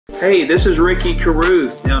Hey, this is Ricky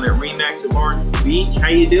Carruth down at Remax of Orange Beach. How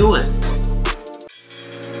you doing?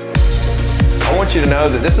 I want you to know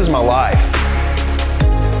that this is my life.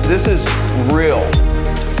 This is real.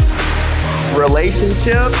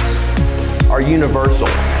 Relationships are universal.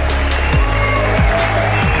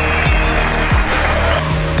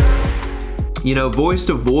 You know, voice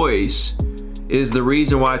to voice is the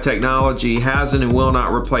reason why technology hasn't and will not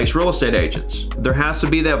replace real estate agents. There has to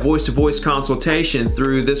be that voice-to-voice consultation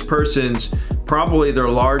through this person's probably their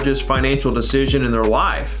largest financial decision in their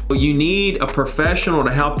life. But you need a professional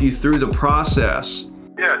to help you through the process.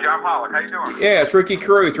 Yeah, John Pollock, how you doing? Yeah, it's Ricky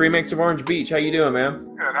Carruth, Remax of Orange Beach. How you doing,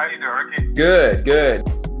 man? Good, how you doing, Ricky? Good, good.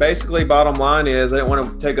 Basically, bottom line is I didn't want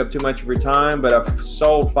to take up too much of your time, but I've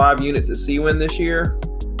sold 5 units at Seawind this year.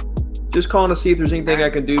 Just calling to see if there's anything I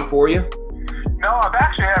can do for you. No, I've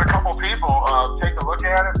actually had a couple people take a look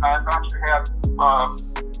at it. I've actually had,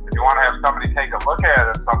 if you want to have somebody take a look at it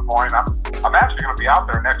at some point, I'm actually going to be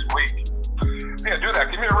out there next week. Yeah, do that.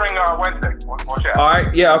 Give me a ring Wednesday. We'll chat. All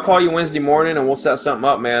right, yeah, I'll call you Wednesday morning and we'll set something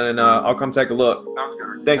up, man, and I'll come take a look. Sounds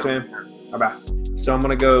good. Thanks, man. Bye-bye. So I'm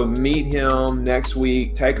going to go meet him next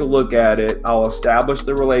week, take a look at it. I'll establish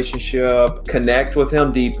the relationship, connect with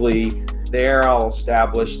him deeply. There, I'll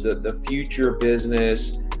establish the future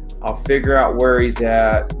business. I'll figure out where he's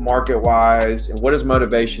at market-wise and what his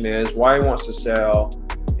motivation is, why he wants to sell,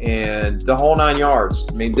 and the whole 9 yards.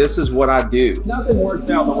 I mean, this is what I do. Nothing works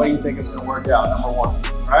out the way you think it's going to work out, number one,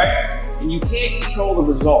 right? And you can't control the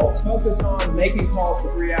results. Focus on making calls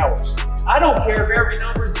for 3 hours. I don't care if every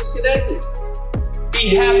number is disconnected. Be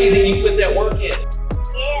happy that you put that work in.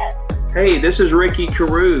 Yes. Hey, this is Ricky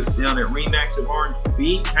Carruth down at Remax of Orange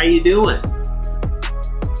Beach. How you doing?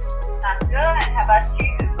 I'm good. How about you?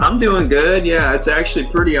 I'm doing good. Yeah, it's actually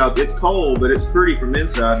pretty out. It's cold, but it's pretty from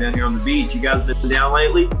inside down here on the beach. You guys been down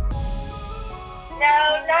lately? No,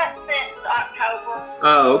 not since October.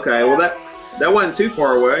 Oh, okay. Well, that wasn't too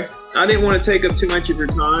far away. I didn't want to take up too much of your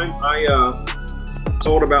time. I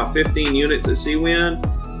sold about 15 units at Seawind,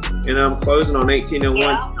 and I'm closing on 1801.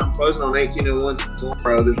 Yeah. I'm closing on 1801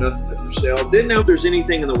 tomorrow. There's nothing for sale. Didn't know if there's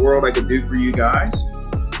anything in the world I could do for you guys.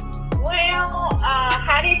 Well,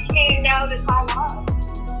 how did you know to call up?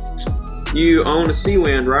 You own a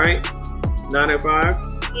Seawind, right? 905?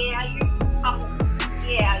 Yeah,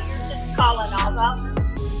 you're just calling all of them.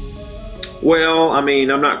 Well, I mean,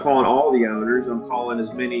 I'm not calling all the owners. I'm calling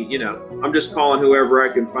as many, you know, I'm just calling whoever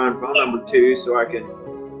I can find phone number to so I can,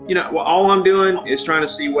 you know, well, all I'm doing is trying to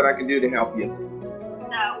see what I can do to help you.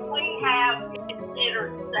 No, we have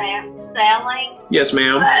considered selling. Yes,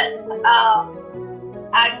 ma'am. But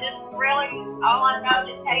I just really, all I know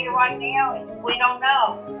to tell you right now is we don't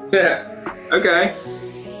know. Okay.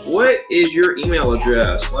 What is your email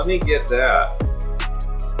address? Let me get that.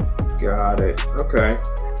 Got it. Okay.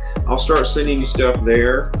 I'll start sending you stuff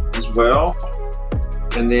there as well.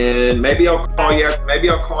 And then maybe I'll call you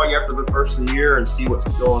after the first of the year and see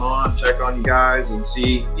what's going on, check on you guys and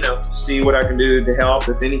see, you know, see what I can do to help,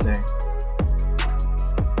 if anything.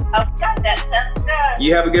 Okay, that sounds good.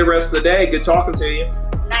 You have a good rest of the day. Good talking to you.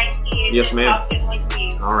 Thank you. Yes, Good ma'am. talking with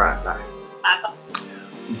you. All right, bye. Bye-bye.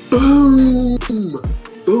 Boom!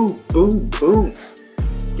 Boom, boom, boom.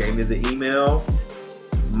 Gave me the email.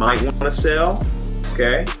 Might want to sell.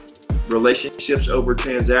 Okay. Relationships over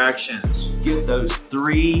transactions. Get those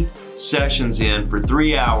 3 sessions in for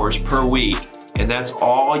 3 hours per week. And that's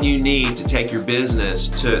all you need to take your business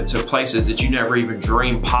to places that you never even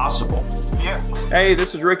dreamed possible. Yeah. Hey,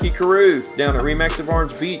 this is Ricky Carruth down at Remax of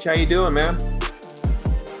Orange Beach. How you doing, man?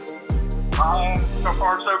 So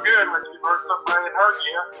far so good, Ricky. You've heard something that hurt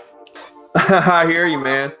you. I hear you,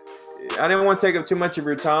 man. I didn't want to take up too much of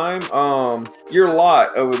your time. Your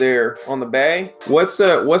lot over there on the bay. What's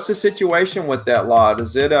the situation with that lot?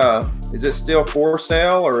 Is it still for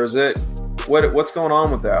sale, or is it what's going on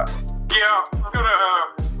with that? Yeah, I'm gonna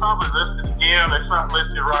probably list it again. It's not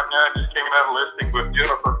listed right now. It just came out of listing with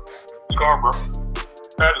Jennifer Scarborough.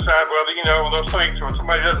 I decided, well, you know, those things, when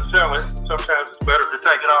somebody doesn't sell it, sometimes it's better to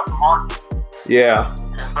take it off the market. Yeah.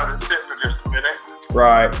 Let it sit for just a minute.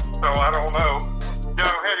 Right. So I don't know. No,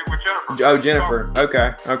 headed with Jennifer. Oh, Jennifer.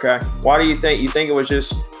 Okay. Okay. Why do you think? You think it was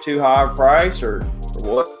just too high a price, or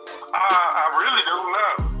what? I really don't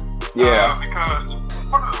know. Yeah. Because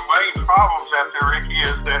one of the main problems out there, Ricky,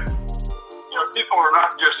 is that, you know, people are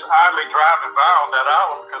not just idly driving by on that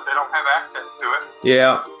island because they don't have access to it.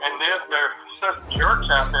 Yeah. And then there's such jerks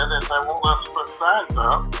out there that they won't let us put signs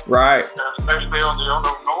up. Right. Especially on the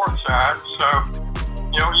north side. So,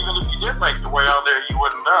 you know, even if you did make the way out there, you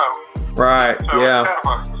wouldn't know. Right. So yeah.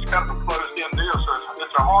 it's kind of a closed-in deal. So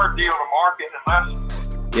it's a hard deal to market unless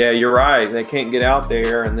Yeah, you're right. They can't get out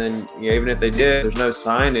there, and then even if they did, there's no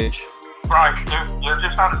signage. Right. You're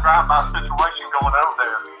just on a drive-by situation going over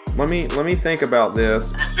there. Let me think about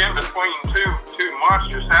this. It's in between two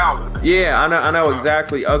monstrous houses. Yeah, I know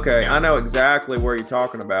exactly. Okay, I know exactly where you're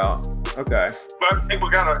talking about. Okay. But people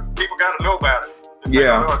gotta know about it. If they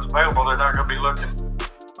don't know it's available, they're not gonna be looking.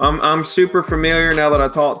 I'm super familiar now that I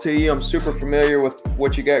talked to you. I'm super familiar with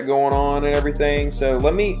what you got going on and everything. So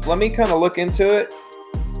let me kind of look into it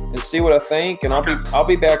and see what I think, and I'll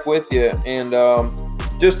be back with you and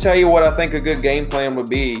just tell you what I think a good game plan would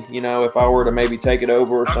be. You know, if I were to maybe take it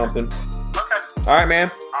over or something. Okay. All right,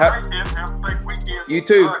 man. All right, kid. Have a safe weekend. You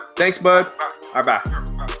too. All right. Thanks, bud. Bye. All right, bye.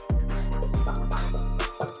 Sure,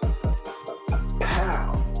 bye.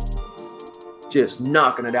 Pow. Just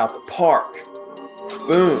knocking it out the park.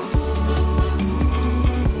 Boom.